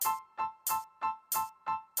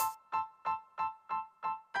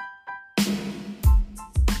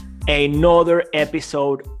another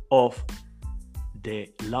episode of the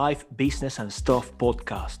Life Business and Stuff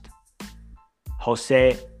podcast.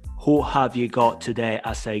 Jose, who have you got today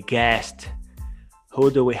as a guest?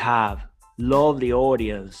 Who do we have? Lovely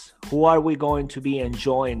audience. Who are we going to be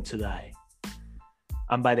enjoying today?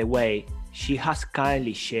 And by the way, she has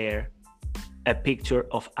kindly shared a picture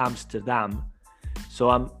of Amsterdam.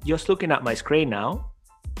 So I'm just looking at my screen now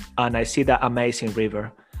and I see that amazing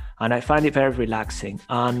river. And I find it very relaxing.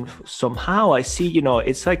 And somehow I see,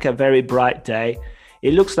 it's like a very bright day.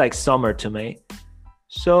 It looks like summer to me.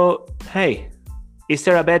 So, hey, is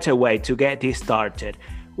there a better way to get this started?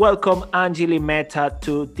 Welcome, Anjali Mehta,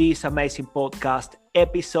 to this amazing podcast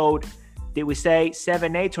episode. Did we say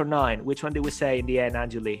 7, 8, or 9? Which one did we say in the end,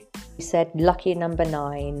 Anjali? You said lucky number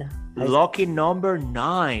 9. Lucky number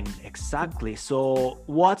 9, exactly. So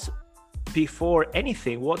what's before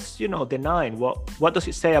anything? What's, the 9? What does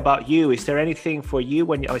it say about you? Is there anything for you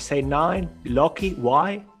when I say 9? Lucky?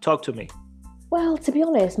 Why? Talk to me. Well, to be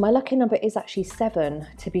honest, my lucky number is actually 7,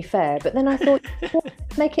 to be fair. But then I thought,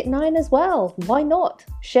 make it 9 as well. Why not?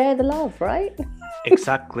 Share the love, right?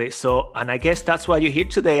 Exactly. So, and I guess that's why you're here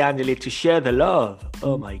today, Anjali, to share the love.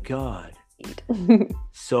 Oh my God.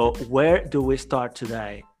 So where do we start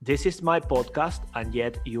today? This is my podcast and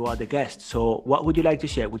yet you are the guest. So what would you like to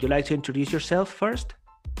share? Would you like to introduce yourself first?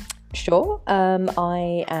 Sure. I'm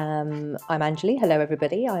Anjali. Hello,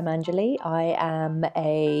 everybody. I'm Anjali. I am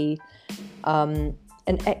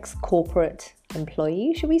an ex-corporate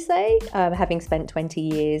employee, should we say, having spent 20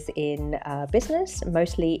 years in business,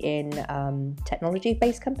 mostly in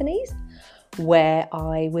technology-based companies, where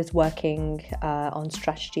I was working on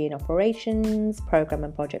strategy and operations, program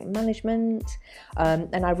and project management.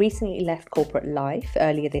 And I recently left corporate life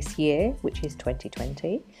earlier this year, which is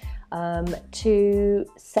 2020, to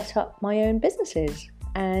set up my own businesses.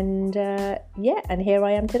 And and here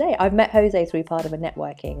I am today. I've met Jose through part of a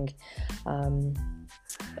networking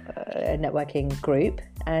group,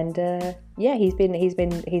 and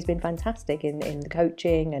he's been fantastic in the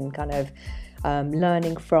coaching and kind of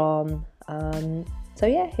learning from.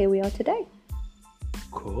 Here we are today.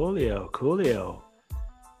 Coolio.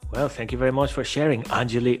 Well, thank you very much for sharing,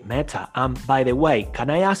 Anjali Mehta. By the way, can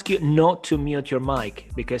I ask you not to mute your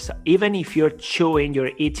mic? Because even if you're chewing,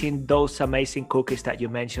 you're eating those amazing cookies that you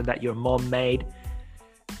mentioned that your mom made,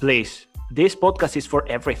 please, this podcast is for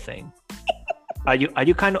everything. Are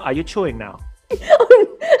you chewing now?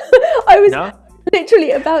 I was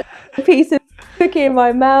literally about a piece of cookie in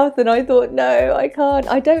my mouth, and I thought, no, I can't.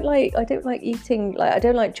 I don't like eating. I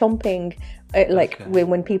don't like chomping.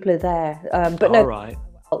 When people are there. But all no, right.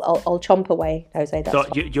 I'll chomp away, Jose. That's so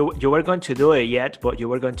fine. you were going to do it yet, but you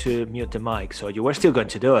were going to mute the mic. So you were still going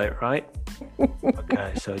to do it, right?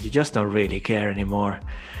 Okay. So you just don't really care anymore.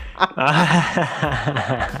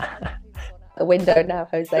 The window now,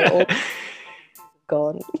 Jose. All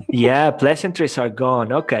gone. Yeah, pleasantries are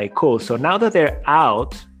gone. Okay, cool. So now that they're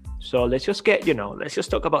out, so let's just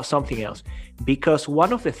talk about something else. Because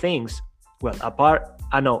one of the things, we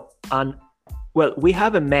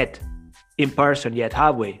haven't met in person yet,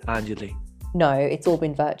 have we, Anjali? No, it's all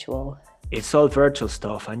been virtual. It's all virtual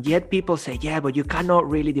stuff. And yet people say, yeah, but you cannot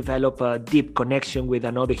really develop a deep connection with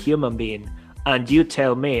another human being. And you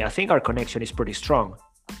tell me, I think our connection is pretty strong.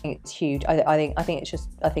 I think it's huge. I think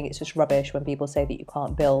it's just rubbish when people say that you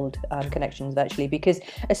can't build connections virtually, because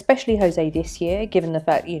especially, Jose, this year, given the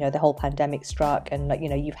fact the whole pandemic struck, and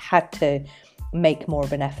you've had to make more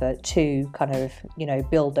of an effort to kind of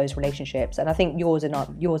build those relationships. And I think your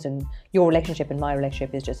relationship and my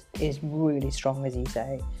relationship is really strong, as you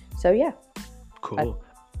say. So yeah. Cool.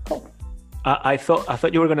 Cool. I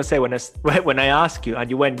thought you were going to say when I asked you and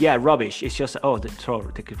you went, yeah, rubbish. It's just,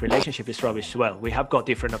 the relationship is rubbish. Well, we have got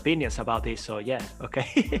different opinions about this. So yeah,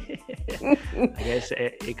 okay. I guess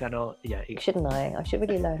it cannot, yeah. Shouldn't I? I should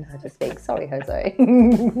really learn how to speak. Sorry, Jose.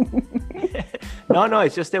 No,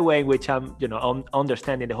 it's just the way in which I'm,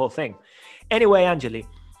 understanding the whole thing. Anyway, Anjali,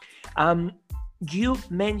 you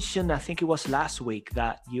mentioned, I think it was last week,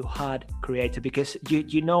 that you had created, because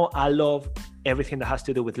I love everything that has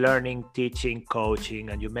to do with learning, teaching, coaching,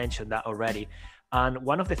 and you mentioned that already. And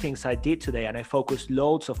one of the things I did today, and I focused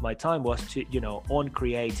loads of my time, was to, on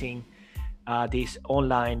creating these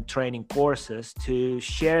online training courses to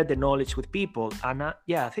share the knowledge with people. And I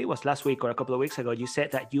think it was last week or a couple of weeks ago, you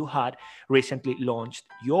said that you had recently launched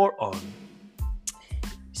your own.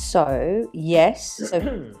 So, yes.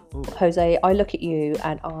 So, Jose, I look at you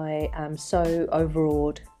and I am so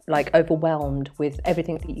overawed like overwhelmed with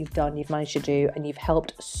everything that you've managed to do, and you've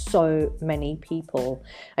helped so many people.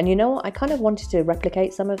 And you know what? I kind of wanted to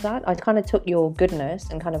replicate some of that. I kind of took your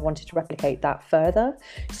goodness and kind of wanted to replicate that further.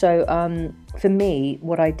 So for me,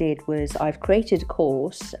 what I did was I've created a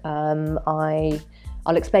course.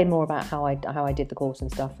 I'll explain more about how I did the course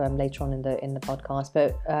and stuff later on in the podcast.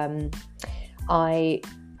 But I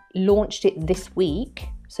launched it this week.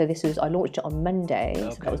 So I launched it on Monday.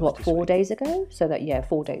 Okay, so that was 4 days ago. So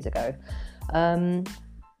 4 days ago. And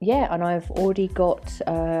I've already got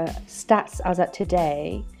stats as at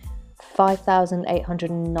today,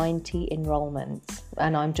 5,890 enrollments,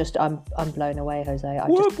 and I'm blown away, Jose.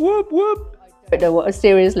 Whoop. I don't know what.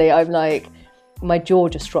 Seriously, I'm like, my jaw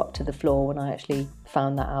just dropped to the floor when I actually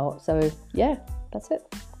found that out. So yeah, that's it.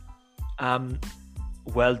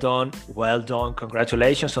 Well done.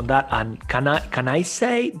 Congratulations on that. And can I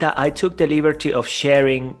say that I took the liberty of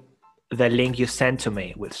sharing the link you sent to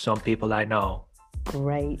me with some people I know.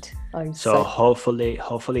 Great. So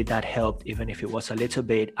hopefully that helped, even if it was a little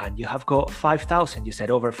bit. And you have got 5,000. You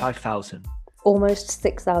said over 5,000. Almost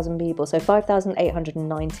 6,000 people. So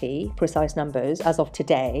 5,890 precise numbers as of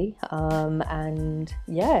today. And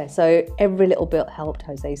yeah, so every little bit helped,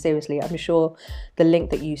 Jose. Seriously, I'm sure the link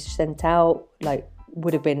that you sent out, like,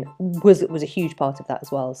 was a huge part of that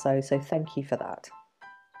as well. So thank you for that.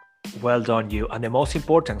 Well done, you. And the most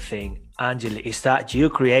important thing, Anjali, is that you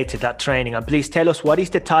created that training. And please tell us, what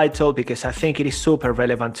is the title? Because I think it is super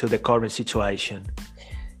relevant to the current situation.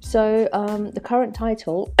 So the current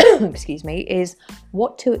title, excuse me, is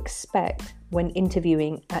What to Expect When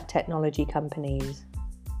Interviewing at Technology Companies.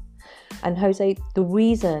 And Jose, the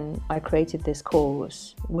reason I created this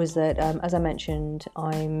course was that, as I mentioned,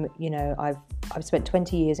 I've spent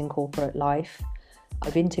 20 years in corporate life.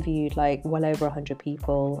 I've interviewed like well over 100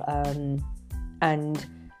 people, and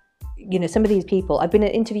some of these people, I've been an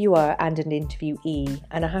interviewer and an interviewee,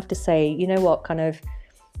 and I have to say, you know what, kind of,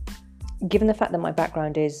 given the fact that my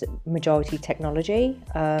background is majority technology,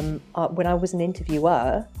 when I was an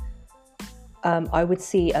interviewer, I would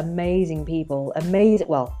see amazing people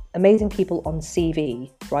on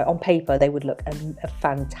CV, right? On paper, they would look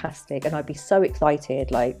fantastic, and I'd be so excited,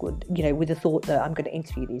 like, with the thought that I'm going to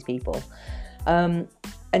interview these people. And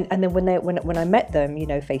then when I met them,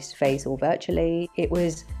 face to face or virtually,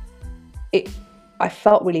 I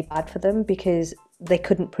felt really bad for them because they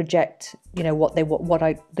couldn't project,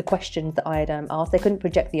 the questions that I had asked. They couldn't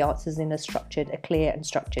project the answers in a clear and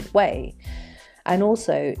structured way. And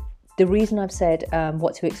also, the reason I've said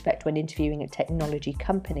what to expect when interviewing at technology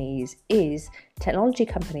companies is technology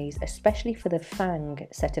companies, especially for the FANG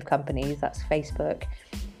set of companies, that's Facebook,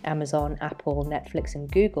 Amazon, Apple, Netflix,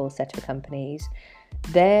 and Google set of companies,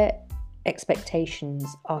 their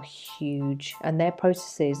expectations are huge and their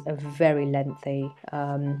processes are very lengthy.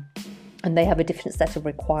 And they have a different set of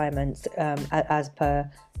requirements as per,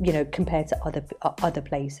 compared to other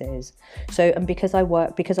places. So, and because I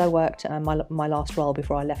worked, my last role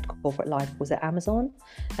before I left corporate life was at Amazon,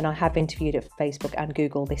 and I have interviewed at Facebook and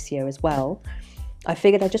Google this year as well. I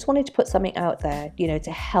figured I just wanted to put something out there,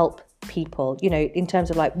 to help people, in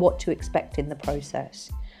terms of like what to expect in the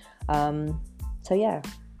process. So yeah.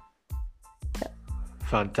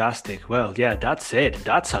 Fantastic. Well, yeah, that's it.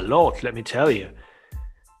 That's a lot, let me tell you.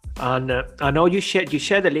 And I know you shared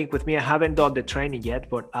the link with me. I haven't done the training yet,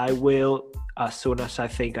 but I will as soon as I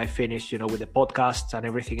think I finish, with the podcasts and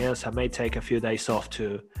everything else. I may take a few days off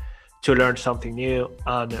to learn something new.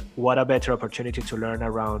 And what a better opportunity to learn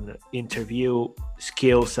around interview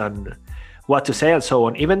skills and what to say and so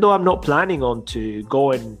on. Even though I'm not planning on to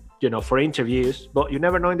go and, for interviews, but you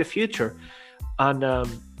never know in the future. And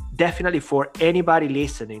definitely for anybody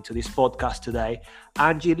listening to this podcast today,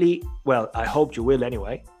 Anjali, well, I hope you will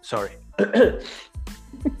anyway. Sorry.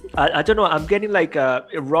 I don't know. I'm getting like a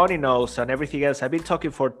runny nose and everything else. I've been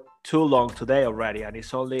talking for too long today already, and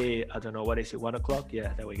it's only, I don't know, what is it, 1 o'clock?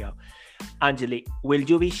 Yeah, there we go. Anjali, will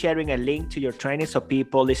you be sharing a link to your training so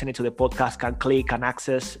people listening to the podcast can click and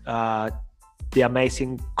access the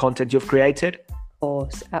amazing content you've created? Of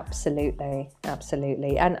course, absolutely.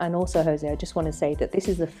 And also, Jose, I just want to say that this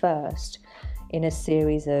is the first in a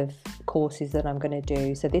series of courses that I'm going to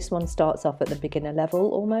do. So this one starts off at the beginner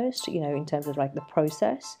level almost, in terms of like the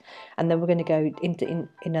process. And then we're going to go in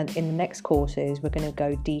the next courses, we're going to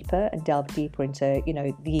go deeper and delve deeper into,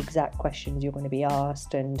 the exact questions you're going to be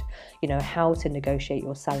asked and, how to negotiate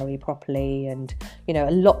your salary properly and,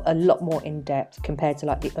 a lot more in depth compared to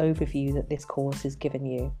like the overview that this course has given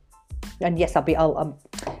you. And yes, I'm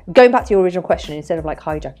going back to your original question instead of like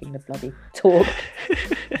hijacking the bloody talk.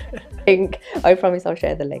 I promise I'll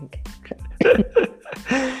share the link.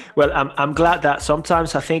 Well, I'm glad that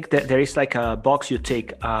sometimes I think that there is like a box you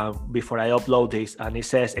tick before I upload this, and it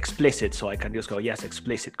says explicit, so I can just go yes,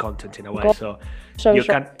 explicit content in a way. So you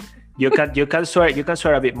can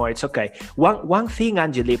swear a bit more. It's okay. One thing,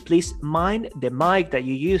 Angeli, please mind the mic that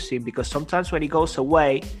you're using, because sometimes when it goes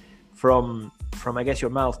away from I guess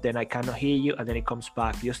your mouth, then I cannot hear you, and then it comes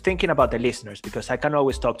back. Just thinking about the listeners, because I can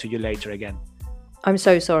always talk to you later again. I'm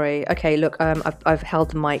so sorry. Okay, look, I've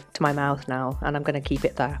held the mic to my mouth now, and I'm going to keep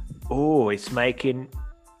it there. Oh, it's making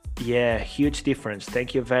huge difference.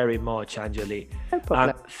 Thank you very much, Angeli. No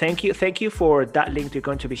problem. Thank you for that link you're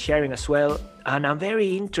going to be sharing as well. And I'm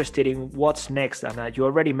very interested in what's next. And you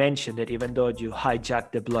already mentioned it, even though you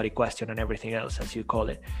hijacked the bloody question and everything else, as you call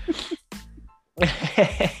it.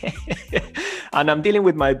 And I'm dealing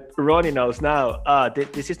with my runny nose now.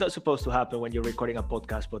 This is not supposed to happen when you're recording a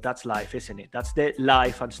podcast, but that's life, isn't it? That's the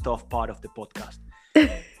life and stuff part of the podcast.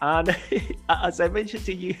 And as I mentioned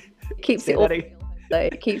to you, it keeps it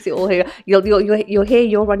all here. You'll hear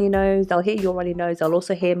your runny nose. They'll hear your runny nose. They'll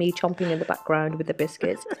also hear me chomping in the background with the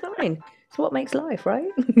biscuits. It's fine. It's what makes life, right?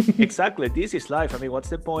 Exactly. This is life. I mean, what's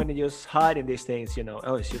the point in just hiding these things?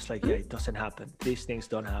 Oh, it's just like, it doesn't happen. These things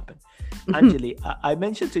don't happen. Angeli, I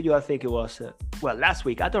mentioned to you, I think it was, last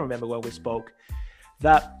week, I don't remember when we spoke,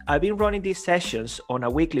 that I've been running these sessions on a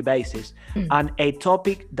weekly basis, and a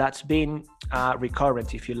topic that's been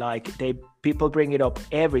recurrent, if you like, people bring it up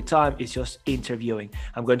every time, is just interviewing.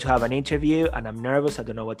 I'm going to have an interview and I'm nervous. I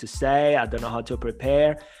don't know what to say. I don't know how to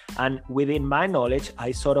prepare. And within my knowledge,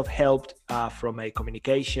 I sort of helped from a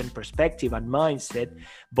communication perspective and mindset,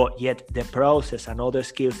 but yet the process and other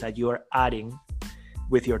skills that you are adding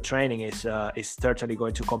with your training is certainly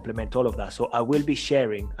going to complement all of that. So I will be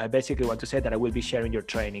sharing. I basically want to say that I will be sharing your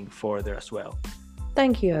training further as well.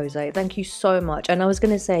 Thank you, Jose. Thank you so much. And I was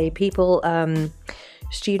going to say, people,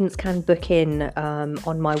 students can book in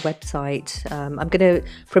on my website.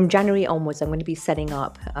 From January onwards, I'm going to be setting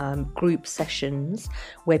up group sessions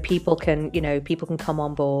where people can come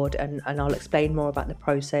on board, and I'll explain more about the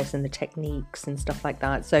process and the techniques and stuff like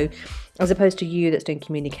that. So as opposed to you that's doing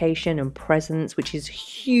communication and presence, which is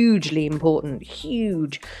hugely important,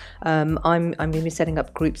 I'm going to be setting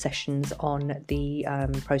up group sessions on the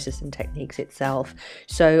process and techniques itself.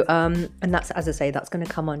 So and that's, as I say, that's going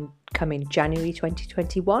to come in January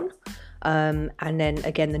 2021. And then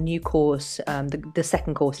again, the new course, the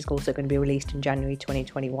second course, is also going to be released in January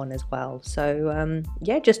 2021 as well. So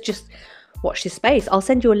just watch this space. I'll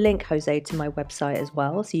send you a link, Jose, to my website as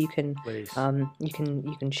well, so you can you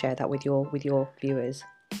can share that with your viewers.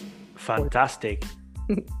 Fantastic.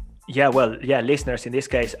 Listeners, in this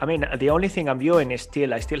case, I mean, the only thing I'm viewing is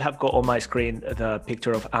I still have got on my screen the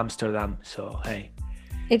picture of Amsterdam. So hey,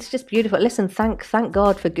 it's just beautiful. Listen, thank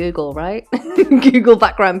God for Google, right? Google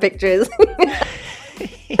background pictures.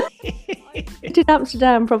 I did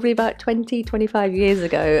Amsterdam probably about 20-25 years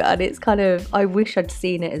ago, and it's kind of, I wish I'd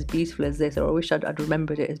seen it as beautiful as this, or I wish I'd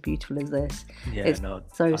remembered it as beautiful as this. It's so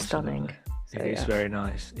absolutely stunning. It is very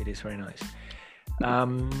nice. It is very nice.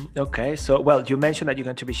 Okay, so you mentioned that you're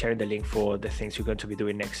going to be sharing the link for the things you're going to be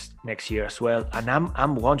doing next year as well, and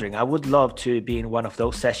I'm wondering, I would love to be in one of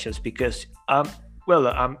those sessions, because I'm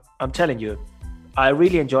telling you, I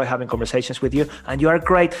really enjoy having conversations with you, and you are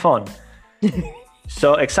great fun.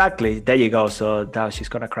 So exactly, there you go. So now she's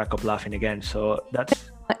gonna crack up laughing again. So that's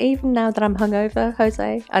even now that I'm hungover,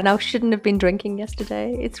 Jose, and I shouldn't have been drinking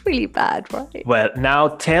yesterday. It's really bad, right? Well, now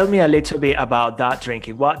tell me a little bit about that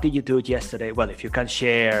drinking. What did you do yesterday? Well, if you can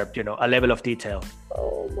share, a level of detail.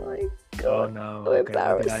 Oh my God! Oh no! So okay,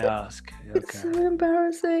 embarrassing. what did I ask? Okay. It's so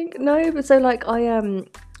embarrassing. No, but so like I am.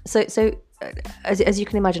 So as you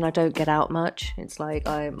can imagine, I don't get out much. It's like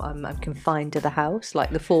I'm confined to the house, like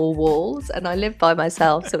the four walls, and I live by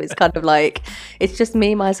myself. So it's kind of like it's just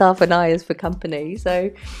me, myself, and I as for company. So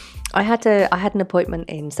I had an appointment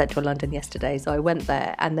in central London yesterday, so I went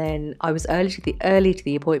there, and then I was early to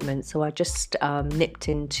the appointment, so I just nipped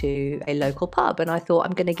into a local pub, and I thought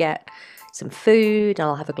I'm going to get some food, and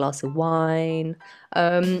I'll have a glass of wine.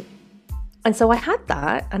 And so I had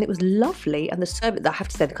that, and it was lovely. And the service, I have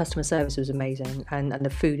to say, the customer service was amazing, and the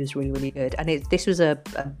food was really, really good. And this was a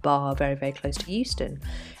bar very, very close to Euston.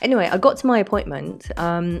 Anyway, I got to my appointment,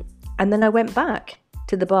 and then I went back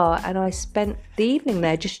to the bar, and I spent the evening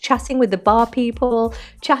there just chatting with the bar people,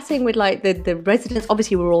 chatting with like the residents.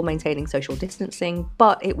 Obviously, we were all maintaining social distancing,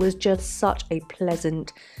 but it was just such a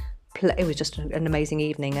pleasant. It was just an amazing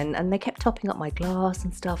evening, and they kept topping up my glass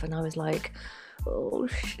and stuff, and I was like, oh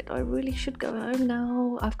shit, I really should go home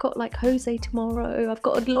now. I've got like Jose tomorrow. I've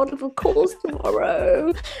got a lot of calls tomorrow.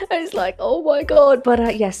 And it's like, oh my God.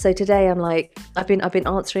 But yes, so today I'm like, I've been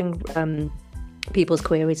answering people's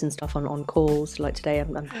queries and stuff on calls. Like today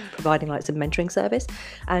I'm providing like some mentoring service,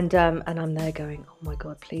 and I'm there going, oh my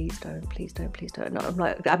god, please don't. And I'm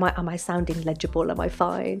like, am I sounding legible? Am I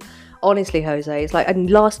fine? Honestly, Jose, it's like, and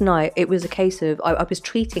last night it was a case of I was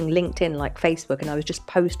treating LinkedIn like Facebook, and I was just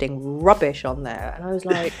posting rubbish on there, and I was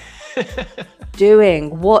like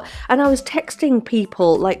doing what, and I was texting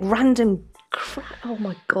people like random crap. Oh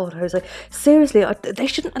my god, Jose, seriously, they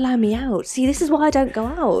shouldn't allow me out. See, this is why I don't go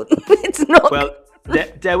out. It's not well.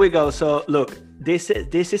 There we go. So look, this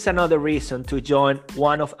is another reason to join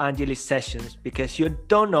one of Angeli's sessions, because you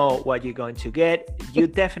don't know what you're going to get. You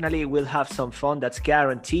definitely will have some fun, that's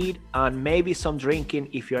guaranteed, and maybe some drinking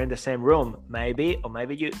if you're in the same room, maybe, or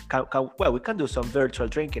maybe you can well, we can do some virtual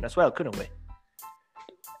drinking as well, couldn't we?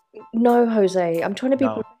 No, Jose, I'm trying to be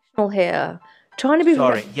professional here.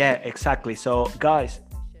 Sorry, yeah, exactly. So guys,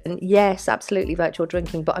 yes, absolutely virtual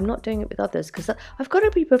drinking, but I'm not doing it with others because I've got to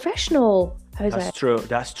be professional, Jose.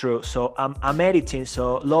 That's true. So I'm editing,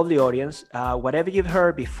 so lovely audience, whatever you've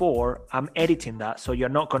heard before, I'm editing that, so you're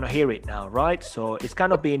not going to hear it now, right? So it's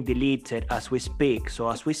kind of being deleted as we speak. So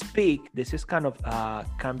as we speak, this is kind of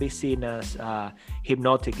can be seen as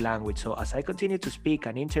hypnotic language. So as I continue to speak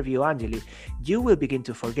and interview Angeli, you will begin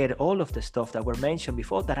to forget all of the stuff that were mentioned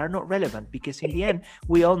before that are not relevant, because in the end,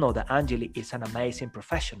 we all know that Angeli is an amazing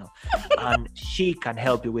professional and she can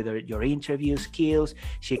help you with your interview skills.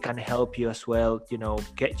 She can help you as well,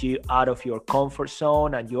 get you out of your comfort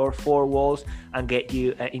zone and your four walls and get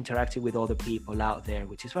you interacting with other people out there,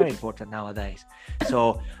 which is very important nowadays.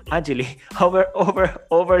 So Angeli,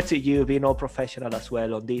 over to you, being all professional as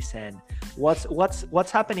well on this end.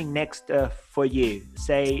 What's happening next for you,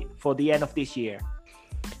 say for the end of this year?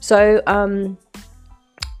 So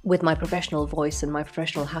with my professional voice and my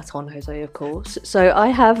professional hat on, Jose, of course. So I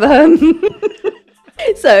have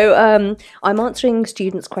I'm answering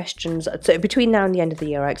students' questions. So between now and the end of the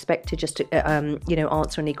year, I expect to just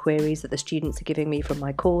answer any queries that the students are giving me from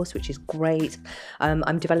my course, which is great.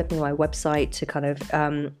 I'm developing my website to kind of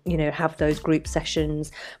have those group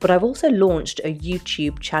sessions. But I've also launched a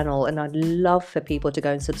YouTube channel, and I'd love for people to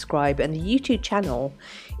go and subscribe. And the YouTube channel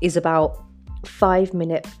is about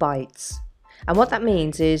 5-minute bites. And what that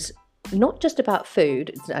means is not just about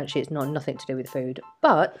food. It's not nothing to do with food,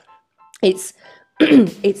 but it's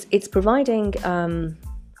providing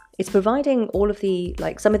all of the,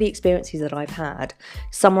 like, some of the experiences that I've had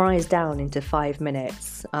summarized down into 5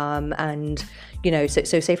 minutes. And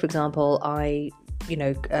so say for example, a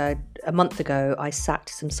month ago I sat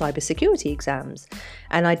some cybersecurity exams,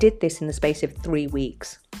 and I did this in the space of 3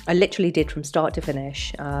 weeks. I literally did from start to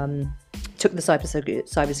finish. Took the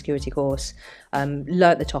cybersecurity course,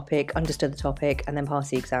 learnt the topic, understood the topic, and then passed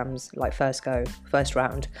the exams, like first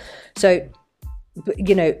round. So,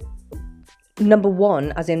 number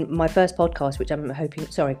one, as in my first podcast, which I'm hoping,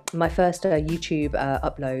 my first YouTube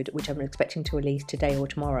upload, which I'm expecting to release today or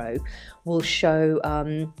tomorrow, will show,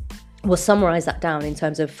 we'll summarize that down in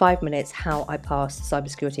terms of 5 minutes, how I passed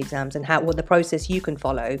cybersecurity exams and what the process you can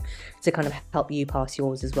follow to kind of help you pass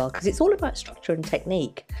yours as well, because it's all about structure and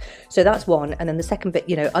technique. So that's one. And then the second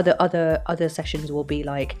bit, other sessions will be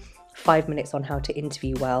like 5 minutes on how to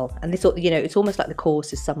interview well, and this, it's almost like the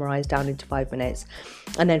course is summarized down into 5 minutes,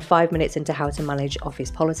 and then 5 minutes into how to manage office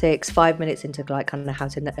politics, 5 minutes into like kind of how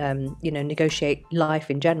to negotiate life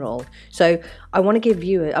in general. So I want to give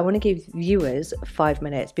viewers 5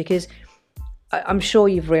 minutes, because I'm sure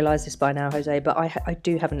you've realized this by now, Jose, but I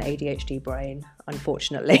do have an ADHD brain,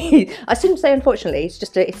 unfortunately. I shouldn't say unfortunately, it's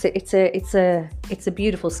just it's a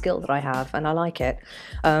beautiful skill that I have, and I like it.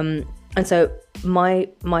 And so my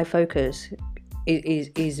focus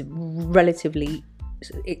is relatively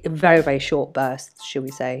very, very short bursts, should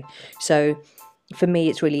we say. So for me,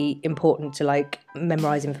 it's really important to like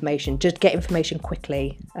memorize information, just get information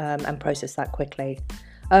quickly, and process that quickly.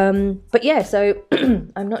 But yeah, so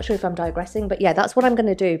I'm not sure if I'm digressing, but yeah, that's what I'm going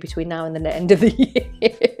to do between now and the end of the year.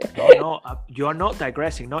 No, you are not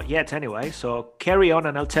digressing, not yet anyway. So carry on,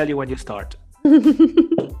 and I'll tell you when you start.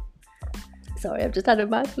 Sorry, I've just had a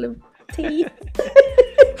mouthful of tea.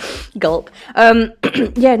 Gulp. So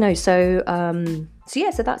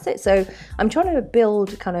that's it. So I'm trying to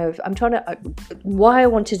build why I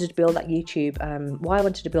wanted to build that YouTube, why I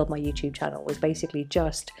wanted to build my YouTube channel was basically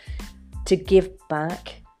just to give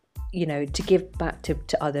back,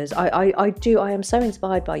 to others. I am so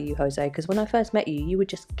inspired by you, Jose, because when I first met you, you were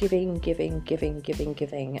just giving.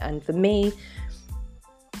 And for me,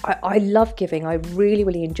 I love giving. I really,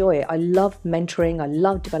 really enjoy it. I love mentoring. I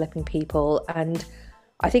love developing people. And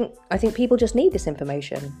I think people just need this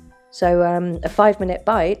information. So a 5-minute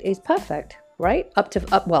bite is perfect. right? Up to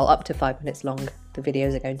 5 minutes long. The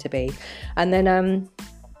videos are going to be, and then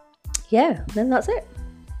then that's it.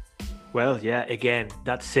 Well, yeah, again,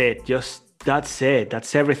 that's it. That's it.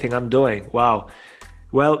 That's everything I'm doing. Wow.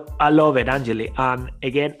 Well, I love it, Anjali. And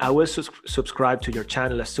again, I will subscribe to your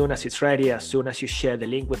channel as soon as it's ready, as soon as you share the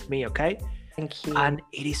link with me, okay? Thank you. And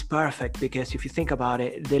it is perfect because if you think about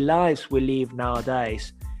it, the lives we live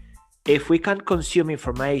nowadays, if we can consume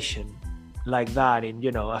information like that in,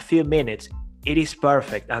 a few minutes, it is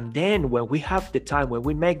perfect. And then when we have the time, when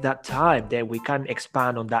we make that time, then we can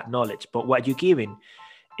expand on that knowledge. But what you're giving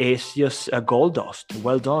is just a gold dust.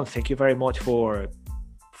 Well done. Thank you very much for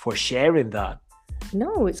sharing that.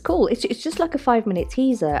 No, it's cool. It's just like a 5-minute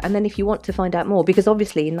teaser. And then if you want to find out more, because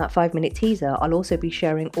obviously in that 5-minute teaser, I'll also be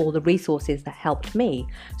sharing all the resources that helped me.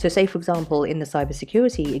 So say, for example, in the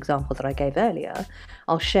cybersecurity example that I gave earlier,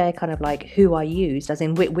 I'll share kind of like who I used, as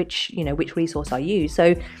in which resource I used.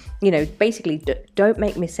 So, basically don't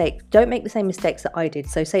make the same mistakes that I did.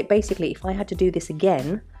 So say basically, if I had to do this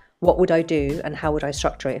again, what would I do and how would I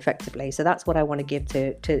structure it effectively? So that's what I want to give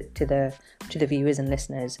to the viewers and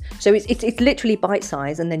listeners. So it's literally bite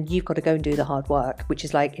size, and then you've got to go and do the hard work, which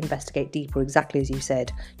is like investigate deeper, exactly as you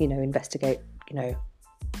said. Investigate,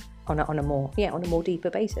 on a more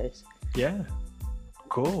deeper basis. Yeah,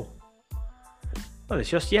 cool. Well, it's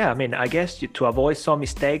just I guess to avoid some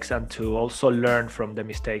mistakes and to also learn from the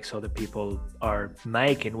mistakes other people are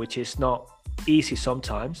making, which is not easy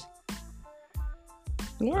sometimes.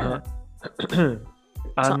 Yeah.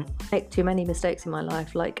 I make too many mistakes in my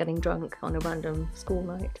life, like getting drunk on a random school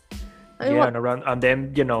night. And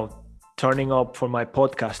then turning up for my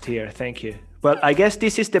podcast here. Thank you. Well, I guess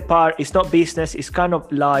this is the part. It's not business. It's kind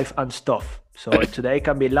of life and stuff. So today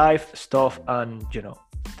can be life, stuff, and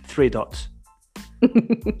 3 dots.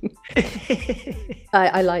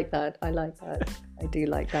 I like that. I do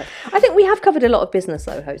like that. I think we have covered a lot of business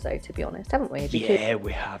though, Jose, to be honest, haven't we? Yeah,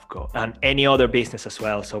 we have got, and any other business as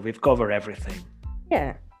well. So we've covered everything.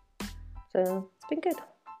 Yeah. So it's been good.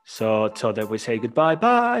 So that we say goodbye,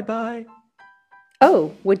 bye.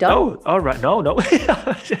 Oh, we're done. Oh, all right. No. No,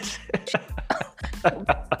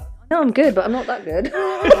 I'm good, but I'm not that good.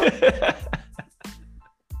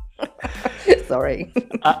 Sorry.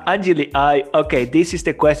 Anjali, this is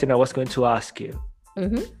the question I was going to ask you,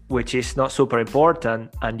 which is not super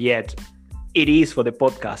important, and yet it is for the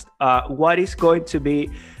podcast. What is going to be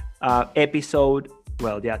episode?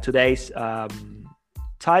 Well, today's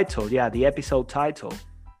title. Yeah, the episode title.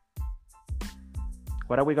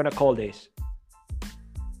 What are we going to call this?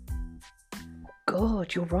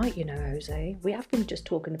 God, you're right, Jose. We have been just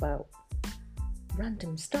talking about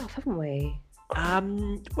random stuff, haven't we?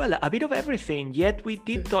 Well, a bit of everything, yet we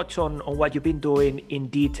did touch on what you've been doing in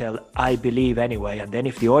detail, I believe, anyway. And then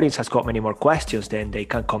if the audience has got many more questions, then they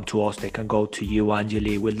can come to us, they can go to you,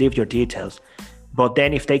 Anjali, we'll leave your details. But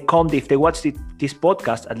then if they watch this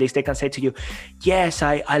podcast, at least they can say to you, yes,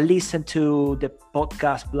 I listened to the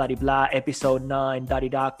podcast, blah, blah, blah, episode 9,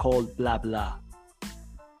 da-da-da, called blah, blah.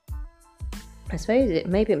 I suppose it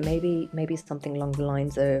maybe something along the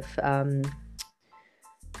lines of,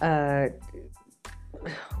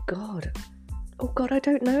 Oh God, I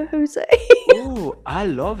don't know, Jose. Oh, I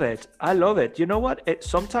love it. You know what?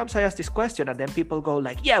 Sometimes I ask this question and then people go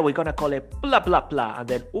like, yeah, we're going to call it blah, blah, blah. And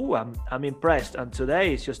then, I'm impressed. And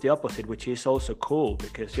today it's just the opposite, which is also cool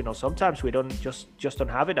because, sometimes we don't just don't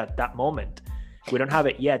have it at that moment. We don't have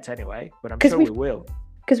it yet anyway, but I'm sure we will.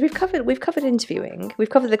 Because we've covered interviewing, we've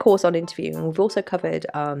covered the course on interviewing, we've also covered,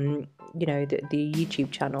 the YouTube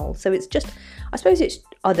channel. So it's just, I suppose it's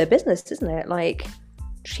other business, isn't it? Like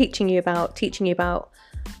teaching you about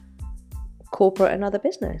corporate and other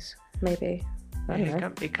business, maybe. I don't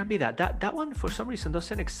know. It can be that one for some reason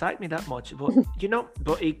doesn't excite me that much, but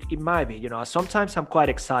but it might be. Sometimes I'm quite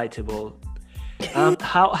excitable.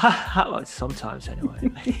 How sometimes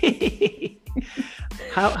anyway.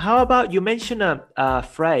 How about you mention a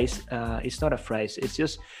phrase? It's not a phrase. It's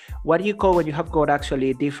just, what do you call when you have got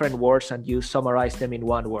actually different words and you summarize them in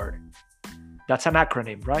one word? That's an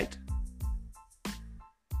acronym, right?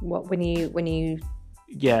 What when you?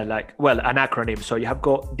 Yeah, an acronym. So you have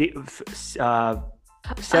got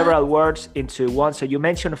several words into one. So you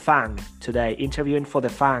mentioned FANG today, interviewing for the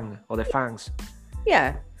FANG or the FANGs.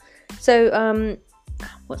 Yeah. So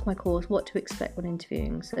what's my course? What to expect when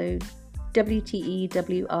interviewing? So WTE,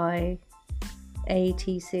 WI,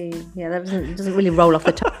 ATC. Yeah, that doesn't really roll off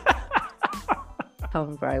the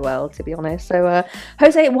tongue very well, to be honest. So,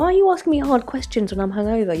 Jose, why are you asking me hard questions when I'm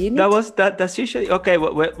hungover? That's usually okay.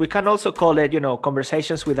 We can also call it,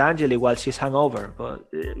 conversations with Anjali while she's hungover, but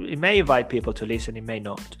it may invite people to listen. It may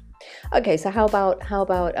not. Okay, so how about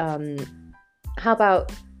how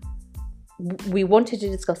about we wanted to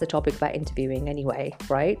discuss the topic about interviewing anyway,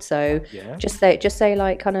 right? So Yeah. just say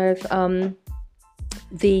like kind of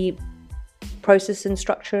the process and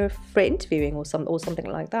structure for interviewing or something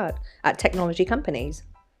like that at technology companies,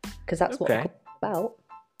 because that's what Okay. it's about.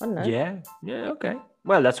 I don't know. Yeah. Okay.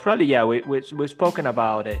 Well, that's probably, yeah, we've spoken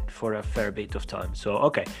about it for a fair bit of time. So,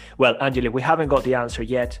 okay. Well, Angeli, we haven't got the answer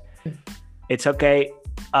yet. It's okay.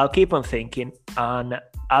 I'll keep on thinking and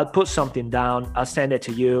I'll put something down. I'll send it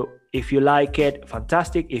to you. If you like it,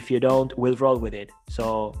 fantastic. If you don't, we'll roll with it.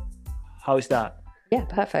 So how is that? Yeah,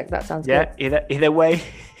 perfect. That sounds Yeah, good. either way,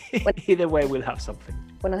 either way, we'll have something.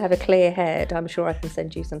 When I have a clear head, I'm sure I can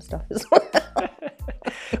send you some stuff as well.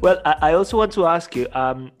 Well, I also want to ask you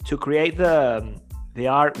to create the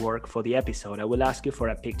artwork for the episode. I will ask you for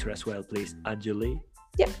a picture as well, please, Angeli,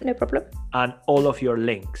 Yep, no problem. and all of your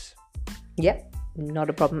links. Yep, not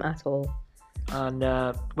a problem at all. And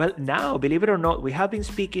well, now, believe it or not, we have been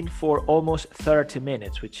speaking for almost 30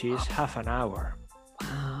 minutes, which is half an hour.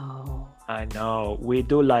 Wow, I know, we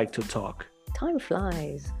do like to talk. time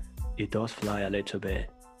flies. It does fly a little bit.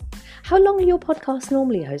 How long are your podcasts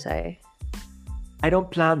normally, Jose? I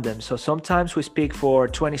don't plan them. So sometimes we speak for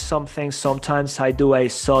 20 something. Sometimes I do a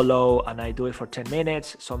solo and I do it for 10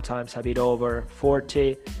 minutes. Sometimes a bit over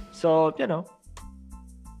 40. So,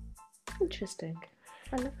 Interesting.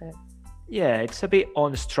 I love it. yeah, it's a bit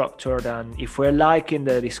unstructured. And if we're liking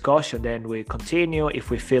the discussion, then we continue. If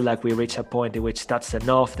we feel like we reach a point in which that's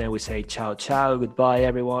enough, then we say ciao, ciao, goodbye,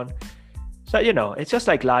 everyone. So, it's just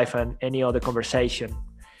like life and any other conversation.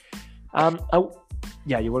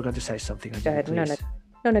 Yeah, you were going to say something. Go ahead. Please.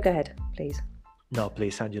 No, go ahead, please. No,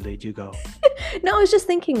 please, Angeli, you go. No, I was just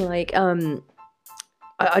thinking like,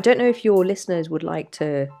 I don't know if your listeners would like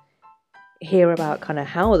to hear about kind of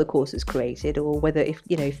how the course is created, or whether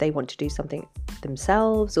if they want to do something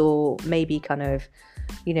themselves, or maybe kind of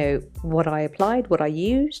what I applied, what I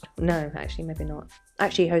used. No, actually, maybe not.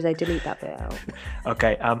 Actually, Jose, delete that bit out.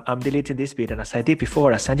 Okay, I'm deleting this bit, and as I did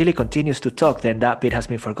before, as Angeli continues to talk, then that bit has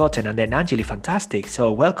been forgotten, and then Angeli, fantastic.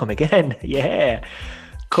 So welcome again. Yeah,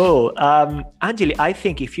 cool. Angeli, I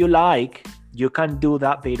think if you like, you can do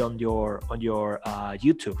that bit on your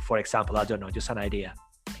YouTube, for example. I don't know, just an idea.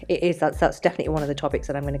 It is. That's definitely one of the topics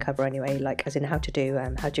that I'm going to cover anyway. Like, as in how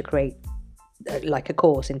to create like a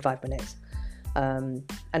course in 5 minutes. And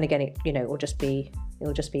again, it'll just be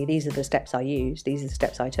these are the steps I used, these are the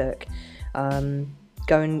steps I took.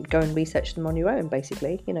 Go and research them on your own,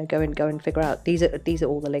 basically. Go and figure out these are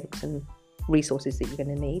all the links and resources that you're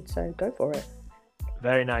going to need. So go for it.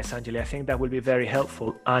 Very nice, Angeli. I think that will be very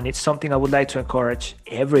helpful, and it's something I would like to encourage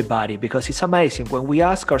everybody, because it's amazing when we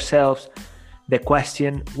ask ourselves the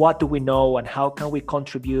question, what do we know and how can we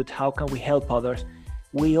contribute? How can we help others?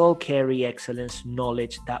 We all carry excellence,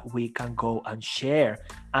 knowledge that we can go and share.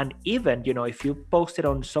 And even, if you post it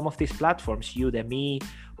on some of these platforms, Udemy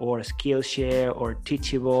or Skillshare or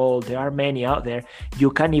Teachable, there are many out there,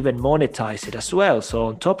 you can even monetize it as well. So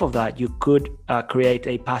on top of that, you could create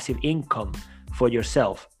a passive income for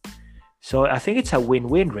yourself. So I think it's a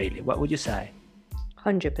win-win, really. What would you say?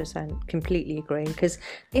 100%, completely agree. Because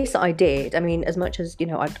this I did. I mean, as much as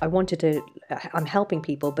I wanted to. I'm helping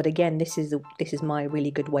people, but again, this is my really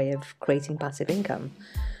good way of creating passive income.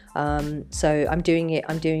 So I'm doing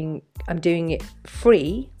it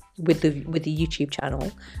free with the YouTube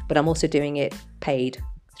channel, but I'm also doing it paid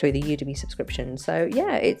through the Udemy subscription. So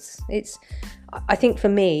yeah, I think for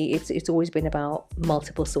me, it's always been about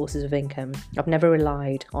multiple sources of income. I've never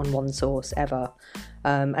relied on one source ever.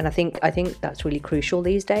 And I think that's really crucial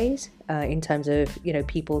these days, in terms of,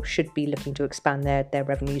 people should be looking to expand their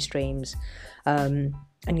revenue streams, and,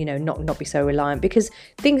 not be so reliant, because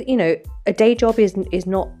things, a day job is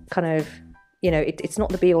not kind of, it's not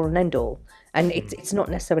the be all and end all, and it's not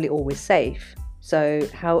necessarily always safe. So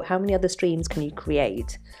how many other streams can you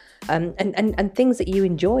create? And things that you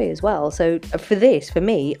enjoy as well. So for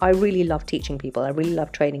me, I really love teaching people. I really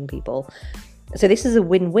love training people. So this is a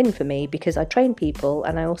win-win for me, because I train people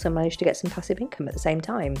and I also manage to get some passive income at the same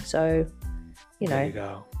time. So, There you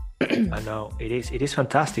go. I know it is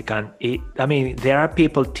fantastic. And there are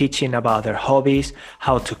people teaching about their hobbies,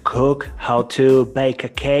 how to cook, how to bake a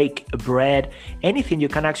cake, bread, anything you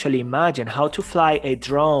can actually imagine, how to fly a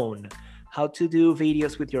drone, how to do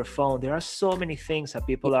videos with your phone. There are so many things that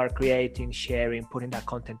people are creating, sharing, putting that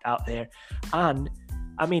content out there. And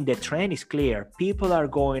the trend is clear. People are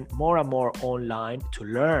going more and more online to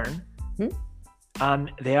learn,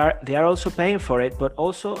 and they are also paying for it. But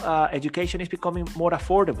also, education is becoming more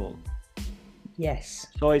affordable. Yes.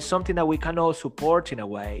 So it's something that we can all support in a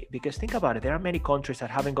way, because think about it, there are many countries that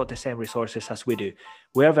haven't got the same resources as we do.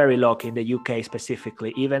 We are very lucky in the UK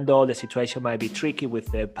specifically, even though the situation might be tricky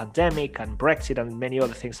with the pandemic and Brexit and many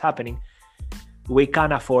other things happening, we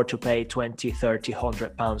can afford to pay 20, 30,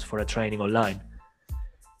 £100 for a training online.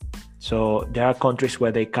 So there are countries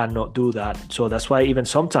where they cannot do that. So that's why even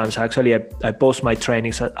sometimes actually I post my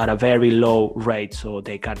trainings at a very low rate so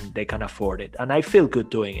they can afford it. And I feel good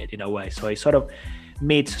doing it in a way. So it sort of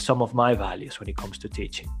meets some of my values when it comes to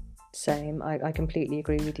teaching. Same. I completely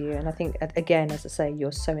agree with you. And I think, again, as I say,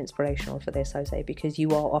 you're so inspirational for this, Jose, because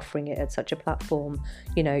you are offering it at such a platform.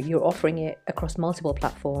 You know, you're offering it across multiple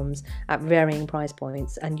platforms at varying price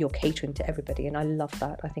points, and you're catering to everybody. And I love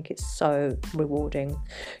that. I think it's so rewarding.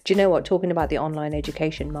 Do you know what? Talking about the online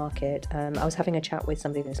education market, I was having a chat with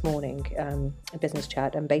somebody this morning, a business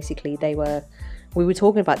chat, and basically we were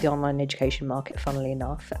talking about the online education market, funnily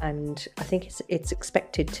enough, and I think it's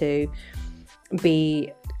expected to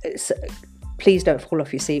be. Please don't fall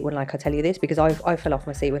off your seat when I tell you this, because I fell off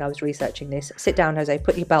my seat when I was researching this. Sit down, Jose,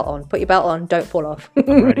 put your belt on, don't fall off.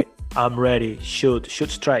 I'm ready. Shoot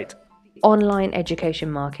straight. Online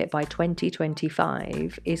education market by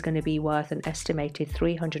 2025 is going to be worth an estimated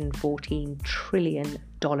 $314 trillion.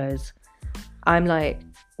 I'm like,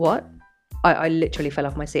 what? I literally fell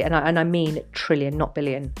off my seat, and I mean trillion, not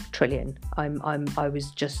billion, trillion. I was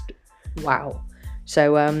just wow.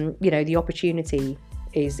 So the opportunity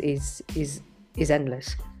is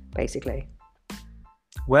endless, basically.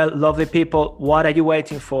 Well, lovely people, what are you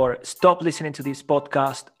waiting for? Stop listening to this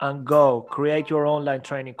podcast and go create your online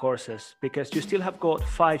training courses, because you still have got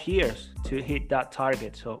 5 years to hit that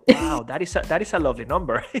target. So wow, that is a lovely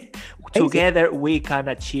number. Together we can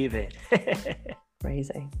achieve it.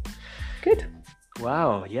 Crazy. Good.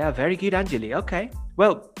 Wow. Yeah, very good, Anjali. Okay.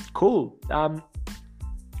 Well, cool.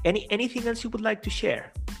 Anything else you would like to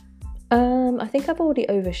share? I think I've already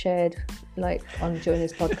overshared during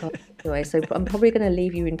this podcast anyway, so I'm probably going to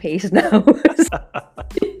leave you in peace now.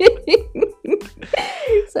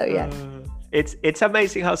 So yeah. It's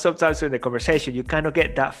amazing how sometimes in the conversation you kind of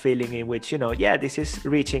get that feeling in which, this is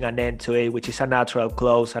reaching an end to it, which is a natural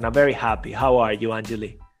close, and I'm very happy. How are you,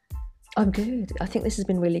 Anjali? I'm good. I think this has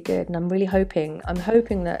been really good, and I'm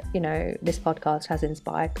hoping that, this podcast has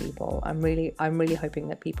inspired people. I'm really hoping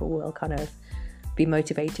that people will kind of be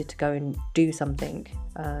motivated to go and do something,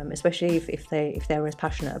 especially if they're as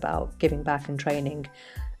passionate about giving back and training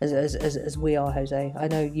as we are, Jose. I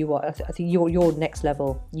know you are. I think you're next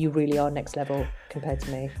level. You really are next level compared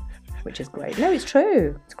to me, which is great. No, it's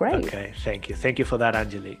true. It's great. Okay, thank you for that,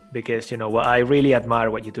 Anjali, because I really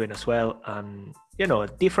admire what you're doing as well, and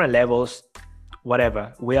different levels,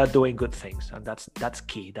 whatever, we are doing good things, and that's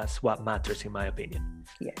key. That's what matters, in my opinion.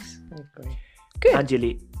 Yes, I agree. Good.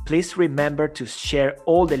 Anjali, please remember to share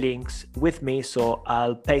all the links with me, so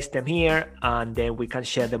I'll paste them here, and then we can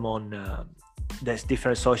share them on the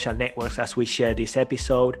different social networks as we share this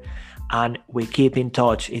episode, and we keep in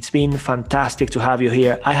touch. It's been fantastic to have you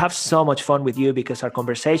here. I have so much fun with you because our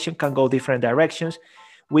conversation can go different directions.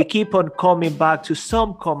 We keep on coming back to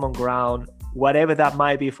some common ground, whatever that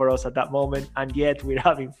might be for us at that moment, and yet we're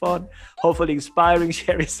having fun, hopefully inspiring,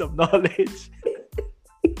 sharing some knowledge.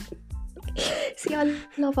 See, I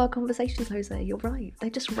love our conversations, Jose. You're right. They're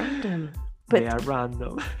just random. But they are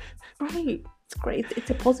random. Right. It's great. It's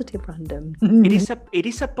a positive random. It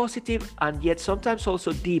is a positive and yet sometimes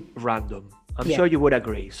also deep random. I'm sure you would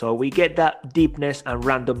agree. So we get that deepness and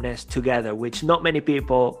randomness together, which not many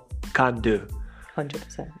people can do.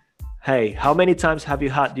 100%. Hey, how many times have you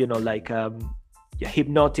had,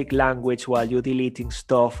 hypnotic language while you're deleting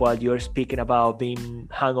stuff, while you're speaking about being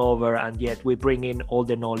hungover, and yet we bring in all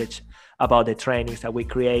the knowledge about the trainings that we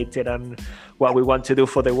created and what we want to do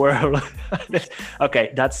for the world.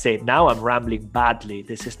 Okay, that's it. Now I'm rambling badly.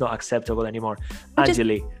 This is not acceptable anymore.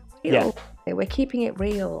 Anjali, we're keeping it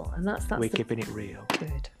real, and that's we're keeping it real.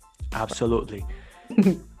 Good. Absolutely.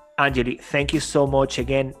 Anjali, thank you so much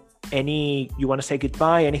again. You want to say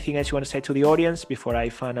goodbye? Anything else you want to say to the audience before I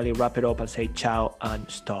finally wrap it up and say ciao and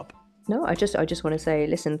stop? No, I just want to say,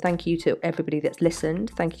 listen, thank you to everybody that's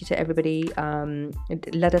listened. Thank you to everybody.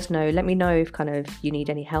 Let me know if kind of you need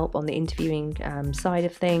any help on the interviewing side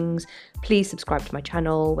of things. Please subscribe to my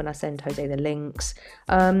channel when I send Jose the links.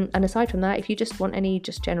 And aside from that, if you just want any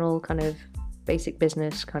just general kind of basic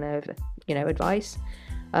business kind of, advice,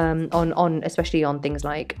 on especially on things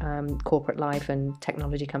like corporate life and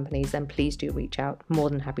technology companies, then please do reach out. More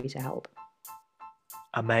than happy to help.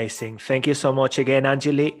 Amazing. Thank you so much again,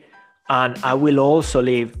 Anjali. And I will also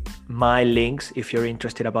leave my links if you're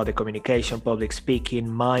interested about the communication, public speaking,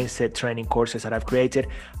 mindset training courses that I've created.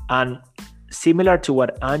 And similar to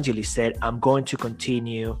what Anjali said, I'm going to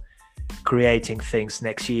continue creating things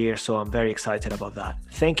next year. So I'm very excited about that.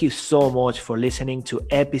 Thank you so much for listening to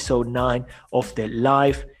episode 9 of the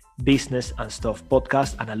Life, Business and Stuff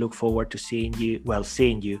podcast. And I look forward to seeing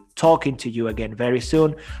you, talking to you again very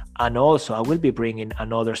soon. And also I will be bringing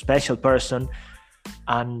another special person.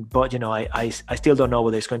 But I still don't know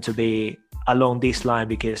whether it's going to be along this line,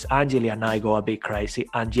 because Anjali and I go a bit crazy,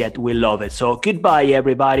 and yet we love it. So goodbye,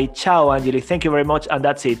 everybody. Ciao, Anjali. Thank you very much. And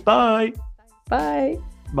that's it. Bye. Bye.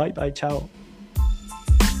 Bye. Ciao.